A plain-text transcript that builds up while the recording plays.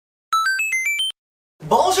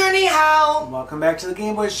Bonjour, ni hao. Welcome back to the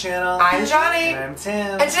Gaymeboyz channel. I'm Johnny. And I'm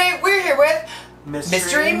Tim. And today we're here with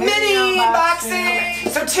Mystery Mini Unboxing.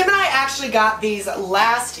 So Tim and I actually got these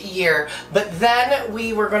last year, but then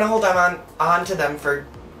we were going to hold on to them for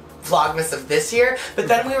Vlogmas of this year, but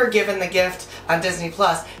then we were given the gift on Disney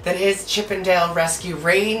Plus that is Chip 'n Dale Rescue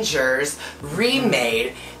Rangers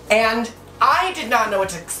remade, and I did not know what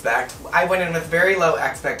to expect. I went in with very low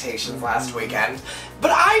expectations last weekend, but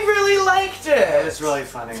I really liked it. It's really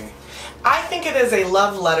funny. I think it is a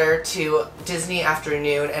love letter to Disney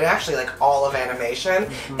Afternoon and actually like all of animation.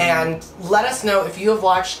 And let us know if you have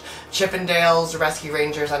watched Chip 'n Dale's Rescue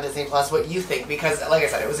Rangers on Disney Plus, what you think, because like I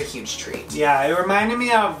said, it was a huge treat. Yeah, it reminded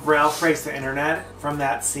me of Ralph Breaks the Internet from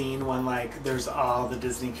that scene when like there's all the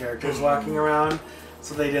Disney characters walking around.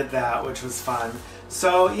 So they did that, which was fun.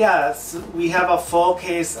 So yes, we have a full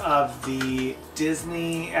case of the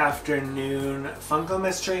Disney Afternoon Funko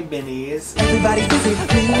Mystery Minis. Everybody busy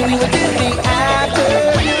cleaning with Disney Afternoon.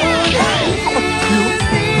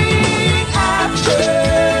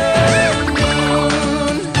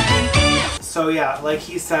 So yeah, like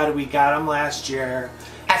he said, we got them last year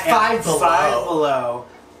At Five Below.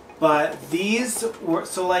 But these were,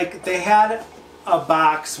 so like they had a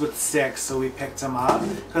box with 6, so we picked them up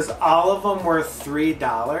because all of them were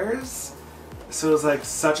 $3, so it was like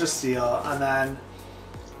such a steal. And then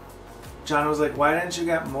John was like, why didn't you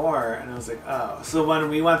get more? And I was like, oh. So when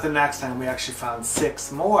we went the next time, we actually found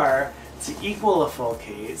 6 more to equal a full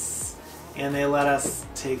case, and they let us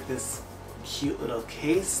take this cute little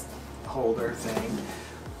case holder thing.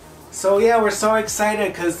 So yeah, we're so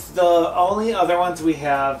excited because the only other ones we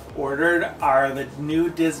have ordered are the new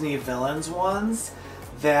Disney Villains ones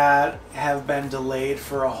that have been delayed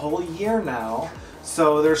for a whole year now.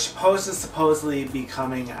 So they're supposed to supposedly be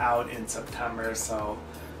coming out in September, so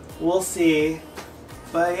we'll see.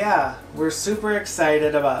 But yeah, we're super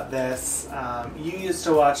excited about this. You used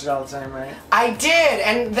to watch it all the time, right? I did,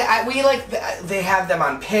 and they have them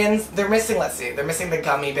on pins. They're missing, let's see, they're missing the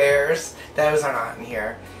gummy bears. Those are not in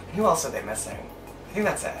here. Who else are they missing? I think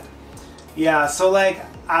that's it. Yeah, so like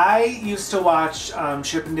I used to watch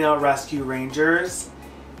Chip 'n Dale Rescue Rangers,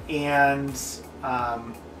 and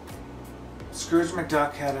Scrooge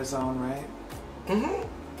McDuck had his own, right? Mm-hmm.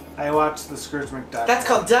 I watched the Scrooge McDuck. That's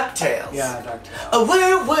called DuckTales. Yeah, DuckTales. Oh,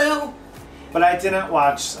 woo woo! But I didn't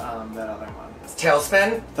watch that other one.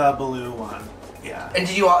 Tailspin? The blue one. Yeah. And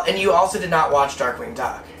you also did not watch Darkwing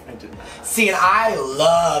Duck? I did not. See, and I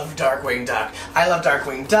love Darkwing Duck. I love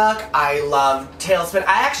Darkwing Duck. I love Tailspin.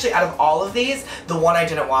 I actually, out of all of these, the one I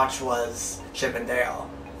didn't watch was Chip 'n Dale.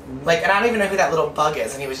 Like, and I don't even know who that little bug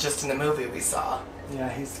is, and he was just in the movie we saw. Yeah,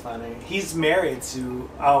 he's funny. He's married to,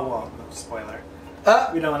 oh well, no, spoiler.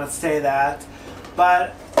 We don't want to say that.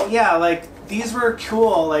 But yeah, like these were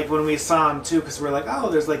cool like when we saw them too, because we're like, oh,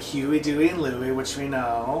 there's like Huey, Dewey, and Louie, which we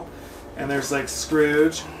know. And there's like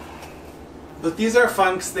Scrooge. But these are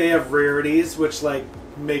fun because they have rarities, which like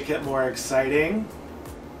make it more exciting.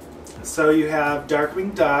 So you have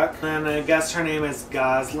Darkwing Duck, and I guess her name is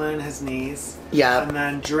Goslin, his niece. Yeah. And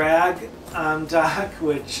then Drag Duck,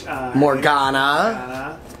 which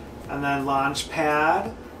Morgana. And then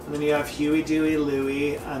Launchpad. And then you have Huey, Dewey,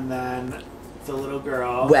 Louie, and then the little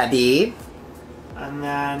girl. Webby. And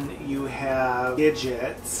then you have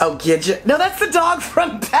Gidget. Oh, Gidget. No, that's the dog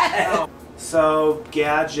from Pet. Oh. So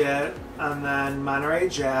Gadget, and then Monterey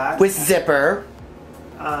Jack. With Zipper.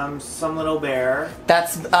 Some little bear.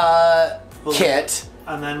 That's, Baloo. Kit.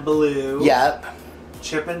 And then Baloo. Yep.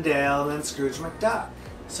 Chip 'n Dale, and then Scrooge McDuck.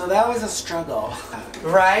 So that was a struggle.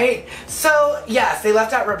 Right? So, yes, they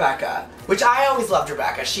left out Rebecca, which I always loved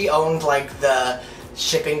Rebecca. She owned, like, the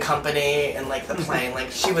shipping company and, like, the plane. Like,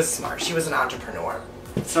 she was smart. She was an entrepreneur.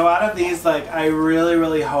 So out of these, like, I really,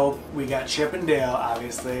 really hope we got Chip 'n Dale,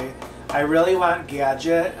 obviously. I really want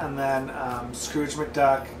Gadget, and then Scrooge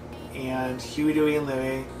McDuck, and Huey, Dewey, and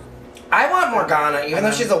Louie. I want Morgana, even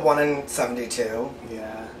though she's a 1 in 72.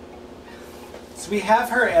 Yeah. So we have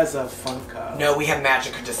her as a Funko. No, we have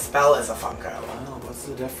Magica Dispel as a Funko. Oh, what's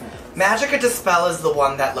the difference? Magica Dispel is the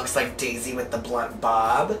one that looks like Daisy with the blunt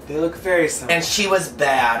bob. They look very similar. And she was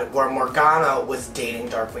bad, where Morgana was dating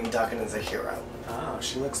Darkwing Duck and is a hero. Oh,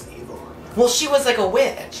 she looks evil. Well, she was like a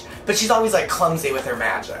witch, but she's always like clumsy with her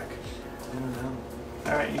magic. I don't know.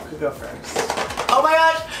 Alright, you could go first. Oh my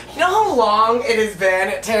gosh, you know how long it has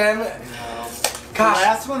been, Tim? No. Gosh. The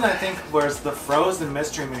last one I think was the Frozen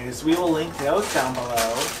Mystery Minis. We will link those down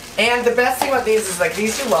below. And the best thing about these is like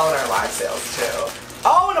these do well in our live sales too.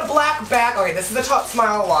 Oh, and a black back. Okay, this is the Top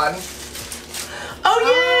Smile one. Oh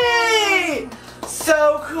yay!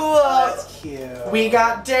 So cool. Oh, that's cute. We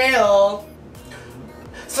got Dale.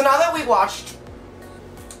 So now that we watched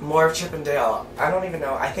More of Chip and Dale. I don't even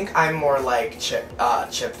know. I think I'm more like Chip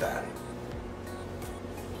then.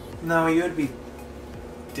 No, you would be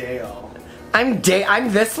Dale. I'm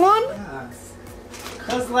this one? Yes.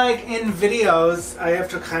 Cause like in videos, I have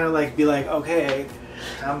to kind of like be like, okay,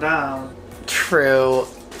 calm down. True.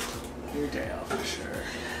 You're Dale for sure.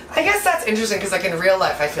 I guess that's interesting because like in real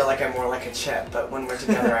life I feel like I'm more like a Chip, but when we're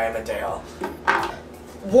together I am a Dale.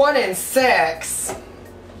 1 in 6.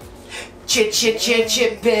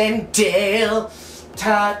 Chip and Dale.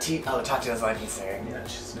 Tati. Oh, Tati doesn't like me singing. Yeah,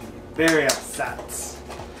 she's very upset.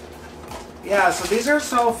 Yeah, so these are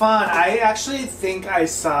so fun. I actually think I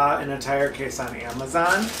saw an entire case on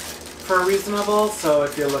Amazon for reasonable, so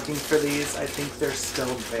if you're looking for these, I think they're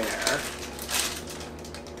still there.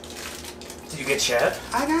 Did you get Chip?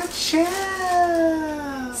 I got Chip!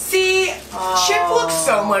 See, Chip looked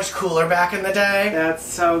so much cooler back in the day. That's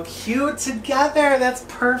so cute together. That's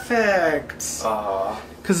perfect. Aww.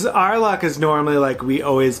 Because our luck is normally like we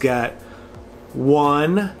always get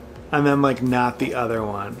one and then like not the other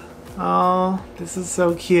one. Oh, this is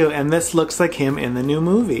so cute. And this looks like him in the new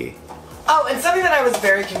movie. Oh, and something that I was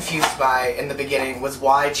very confused by in the beginning was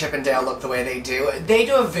why Chip and Dale look the way they do. They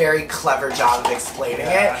do a very clever job of explaining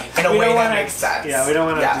it in a way that makes sense. Yeah, we don't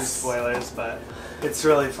want to do spoilers, but it's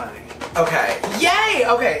really funny. Okay. Yay!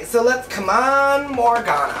 Okay, so let's, come on,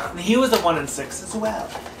 Morgana. And he was a 1 in 6 as well.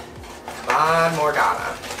 Come on,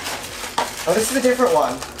 Morgana. Oh, this is a different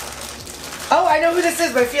one. Oh, I know who this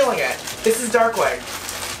is by feeling it. This is Darkwing.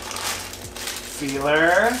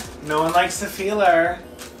 Feeler. No one likes a feeler.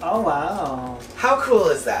 Oh, wow. How cool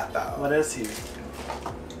is that, though? What is he?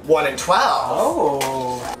 1 in 12.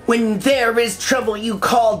 Oh. When there is trouble, you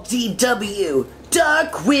call DW.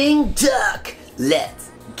 Darkwing Duck. Let's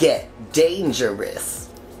get dangerous.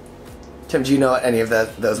 Tim, do you know what any of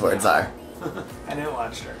those words are? I didn't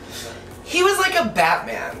watch her. He was like a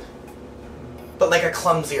Batman, but like a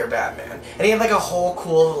clumsier Batman. And he had like a whole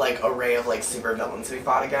cool like array of like super villains who he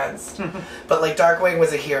fought against. But like Darkwing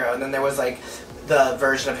was a hero, and then there was like the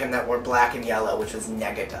version of him that wore black and yellow, which was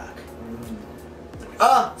Negaduck.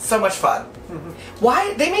 Oh, so much fun.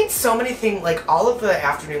 Why? They made so many things, like all of the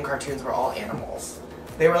afternoon cartoons were all animals.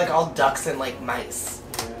 They were like all ducks and like mice.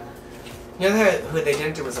 You know who they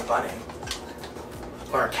didn't do was a bunny.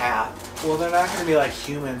 Or a cat. Well, they're not going to be like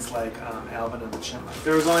humans like Alvin and the Chipmunk.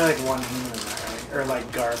 There was only like one human in that, right? Or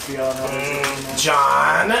like Garfield.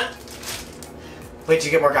 John! Wait, did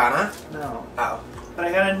you get Morgana? No. Oh. But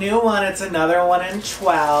I got a new one. It's another 1 in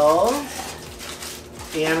 12.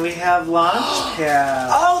 And we have Launchpad.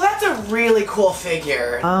 Oh, that's a really cool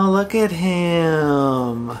figure. Oh, look at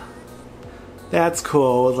him. That's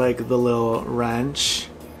cool with like the little wrench.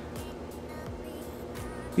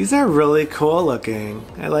 These are really cool looking.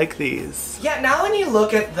 I like these. Yeah, now when you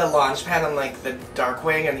look at the Launchpad and like the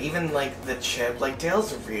Darkwing and even like the Chip, like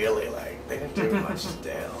Dale's really like, they didn't do much to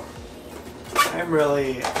Dale. I'm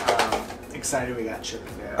really excited we got Chip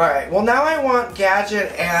and Dale. Alright, well now I want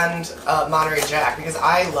Gadget and Monterey Jack because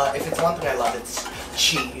I love, if it's one thing I love, it's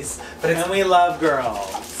cheese. But it's, and we love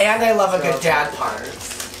girls. and I love a So good dad part.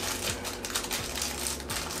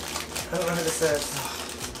 I don't know who this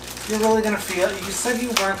is. You're really gonna feel, you said you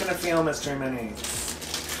weren't gonna feel Mystery Minis.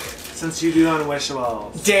 Since you do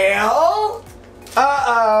Unwishables. Dale?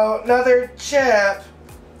 Uh-oh, another Chip.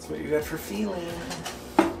 That's what you get for feeling.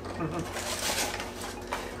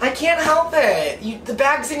 I can't help it. The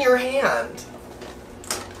bag's in your hand.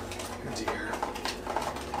 Oh dear.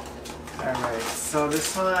 Alright, so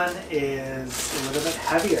this one is a little bit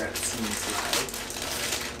heavier, it seems like.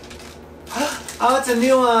 Oh, it's a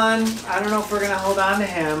new one. I don't know if we're gonna hold on to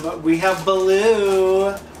him, but we have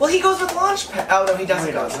Baloo. Well, he goes with Launchpad. Oh, no, he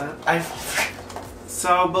doesn't No, he go. doesn't.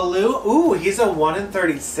 So Baloo, ooh, he's a 1 in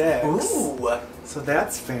 36. Ooh. So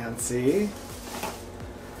that's fancy.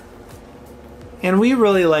 And we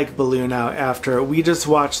really like Baloo now after we just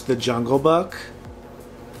watched The Jungle Book.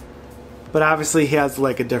 But obviously he has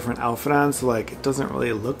like a different outfit on, so like it doesn't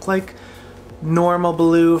really look like normal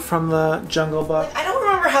Baloo from The Jungle Book. I don't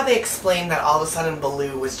remember how they explained that all of a sudden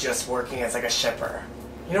Baloo was just working as like a shipper.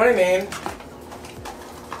 You know what I mean?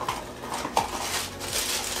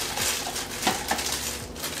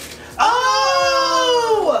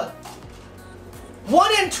 Oh!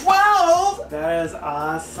 1 in 12! That is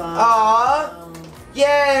awesome. Aw.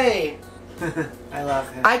 Yay! I love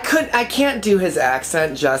him. I can't do his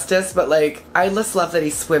accent justice, but like, I just love that he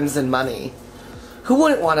swims in money. Who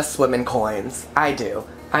wouldn't want to swim in coins? I do.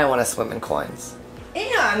 I want to swim in coins.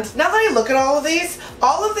 And, now that I look at all of these,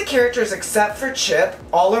 all of the characters except for Chip,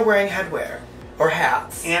 all are wearing headwear. Or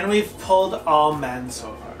hats. And we've pulled all men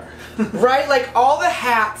so far. Right? Like, all the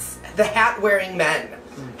hats the hat-wearing men.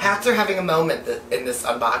 Hats are having a moment in this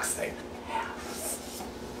unboxing. Hats.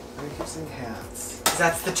 Why do you keep saying hats?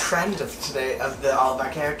 That's the trend of today, of all of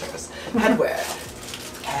our characters. Headwear.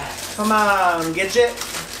 Come on, Gadget.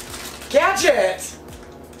 Gadget!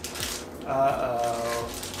 Uh-oh.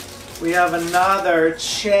 We have another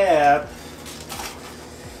chip.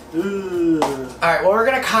 Ooh. Alright, well we're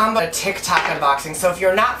gonna combo a TikTok unboxing, so if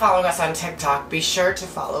you're not following us on TikTok, be sure to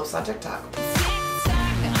follow us on TikTok.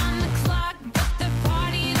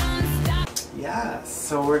 Yes,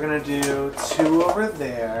 so we're gonna do 2 over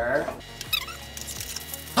there.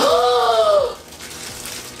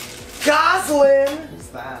 Goslin! Who's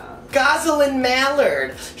that? Goslin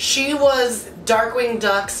Mallard. She was Darkwing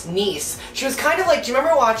Duck's niece. She was kind of like, do you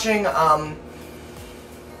remember watching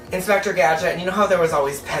Inspector Gadget? And you know how there was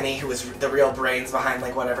always Penny, who was the real brains behind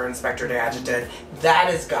like whatever Inspector Gadget did?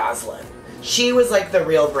 That is Goslin. She was like the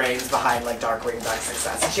real brains behind like Darkwing Duck's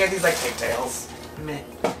success. And she had these like pigtails. Meh.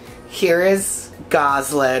 Here is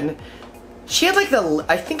Goslin. She had like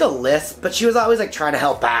I think a lisp, but she was always like trying to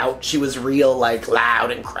help out. She was real like loud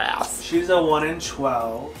and crass. She's a 1 in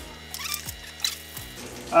 12.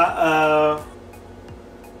 Uh-oh.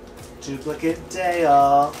 Duplicate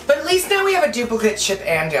Dale. But at least now we have a duplicate Chip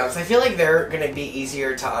and Dale, because I feel like they're gonna be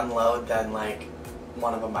easier to unload than like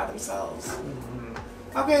one of them by themselves.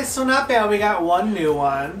 Okay, so not bad. We got 1 new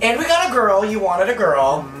one. And we got a girl. You wanted a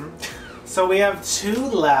girl. So we have 2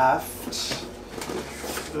 left.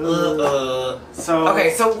 So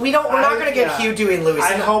okay, so we're not gonna get Hugh, Dewey, and Louie.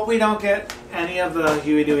 I hope we don't get any of the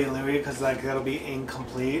Huey, Dewey, and Louie because like that'll be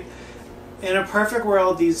incomplete. In a perfect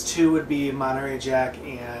world, these 2 would be Monterey Jack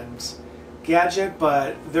and Gadget,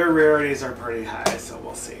 but their rarities are pretty high, so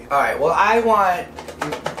we'll see. All right. Well, I want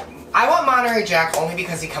Monterey Jack only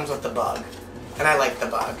because he comes with the bug, and I like the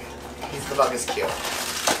bug. The bug is cute.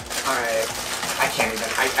 All right. I can't even.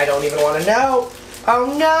 I don't even want to know.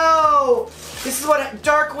 Oh no! This is what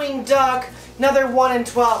Darkwing Duck. Another 1 in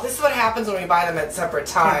 12. This is what happens when we buy them at separate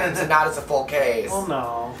times and not as a full case. Well,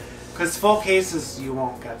 no. Because full cases, you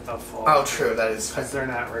won't get the full. Oh, true. That is. Because they're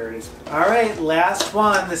not rarities. Alright, last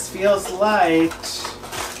one. This feels light.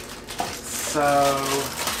 So,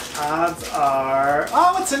 odds are...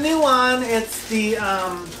 Oh, it's a new one. It's the,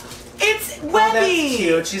 It's Webby! Oh, that's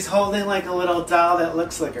cute. She's holding like a little doll that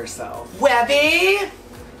looks like herself. Webby!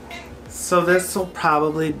 So this will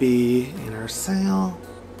probably be in our sale.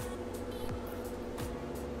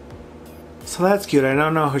 So that's cute. I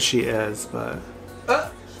don't know who she is, but...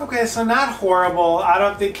 Okay, so not horrible. Out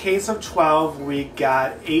of the case of 12, we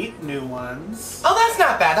got 8 new ones. Oh, that's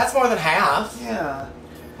not bad. That's more than half. Yeah.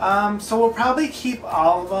 So we'll probably keep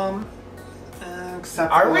all of them,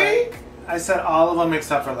 except Are for, we? like, I said all of them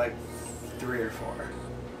except for like 3 or 4.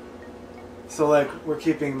 So like we're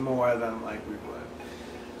keeping more than like we would.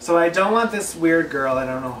 So I don't want this weird girl. I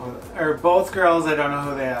don't know who, or both girls. I don't know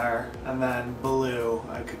who they are. And then Blue,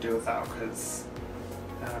 I could do without because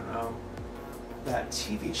I don't know. That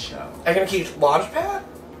TV show. Are you gonna keep Launchpad?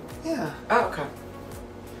 Yeah. Oh, okay.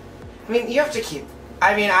 I mean, you have to keep.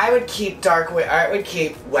 I mean, I would keep I would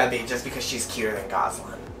keep Webby just because she's cuter than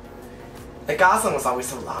Goslin. Like Goslin was always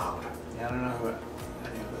so loud. Yeah, I don't know who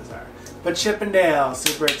any of those are. But Chip and Dale,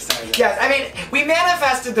 super excited. Yes, I mean, we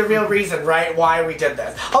manifested the real reason, right, why we did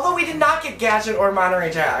this. Although we did not get Gadget or Monterey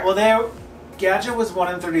Jack. Well, Gadget was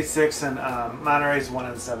 1 in 36 and Monterey's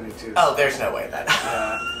 1 in 72. Oh, there's no way then.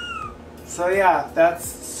 So yeah, that's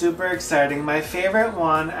super exciting. My favorite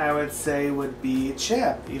one, I would say, would be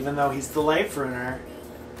Chip, even though he's the life ruiner.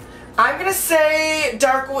 I'm gonna say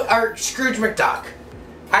Scrooge McDuck.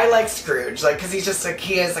 I like Scrooge, like, cause he's just like,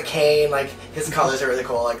 he has a cane, like, his colors are really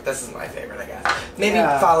cool, like, this is my favorite, I guess. Maybe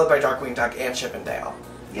followed by Darkwing Duck and Chip and Dale.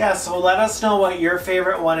 Yeah, so let us know what your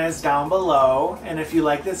favorite one is down below, and if you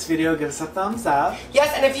like this video, give us a thumbs up.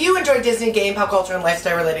 Yes, and if you enjoy Disney, game, pop culture, and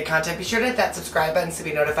lifestyle related content, be sure to hit that subscribe button to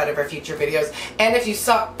be notified of our future videos. And if you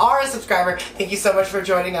are a subscriber, thank you so much for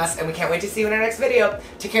joining us, and we can't wait to see you in our next video.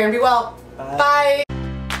 Take care and be well. Bye.